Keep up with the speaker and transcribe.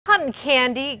Cotton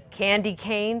candy, candy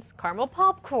canes, caramel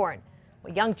popcorn.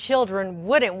 Well, young children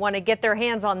wouldn't want to get their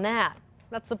hands on that.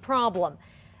 That's the problem.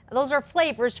 Those are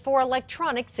flavors for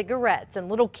electronic cigarettes, and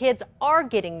little kids are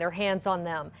getting their hands on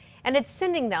them. And it's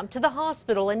sending them to the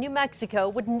hospital in New Mexico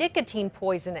with nicotine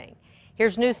poisoning.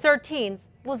 Here's News 13's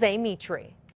Lizzie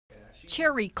Mitri.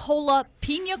 Cherry cola,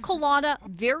 pina colada,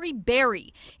 very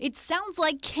berry. It sounds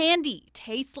like candy,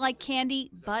 tastes like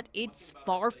candy, but it's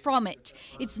far from it.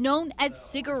 It's known as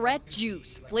cigarette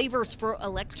juice, flavors for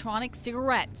electronic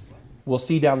cigarettes. We'll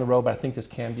see down the road, but I think this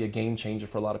can be a game changer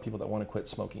for a lot of people that want to quit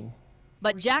smoking.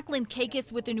 But Jacqueline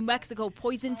Kakis with the New Mexico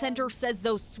Poison Center says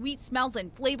those sweet smells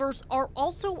and flavors are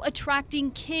also attracting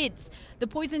kids. The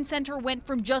Poison Center went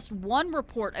from just one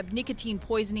report of nicotine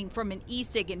poisoning from an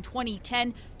e-cig in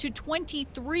 2010 to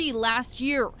 23 last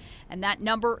year. And that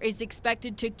number is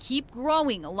expected to keep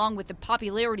growing along with the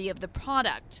popularity of the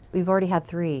product. We've already had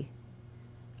 3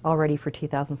 already for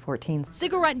 2014.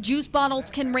 Cigarette juice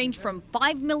bottles can range from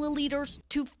 5 milliliters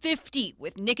to 50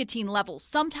 with nicotine levels,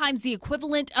 sometimes the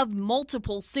equivalent of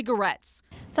multiple cigarettes.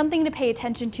 Something to pay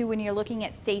attention to when you're looking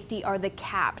at safety are the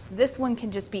caps. This one can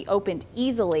just be opened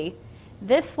easily.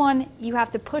 This one you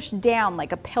have to push down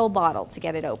like a pill bottle to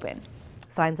get it open.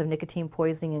 Signs of nicotine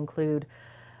poisoning include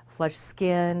flushed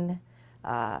skin,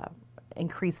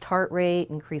 increased heart rate,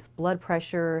 increased blood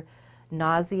pressure,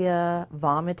 nausea,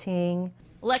 vomiting.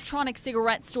 Electronic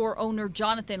cigarette store owner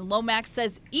Jonathan Lomax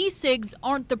says e-cigs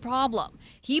aren't the problem.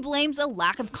 He blames a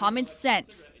lack of common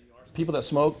sense. People that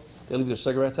smoke, they leave their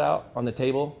cigarettes out on the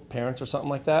table, parents or something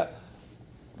like that.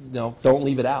 Don't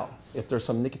leave it out if there's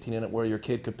some nicotine in it where your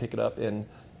kid could pick it up and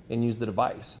use the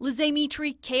device. Lizzie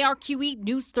Mitri, KRQE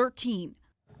News 13.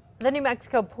 The New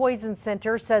Mexico Poison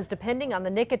Center says depending on the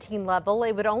nicotine level,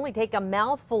 it would only take a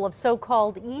mouthful of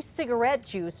so-called e-cigarette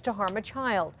juice to harm a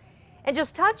child. And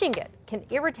just touching it can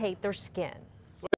irritate their skin.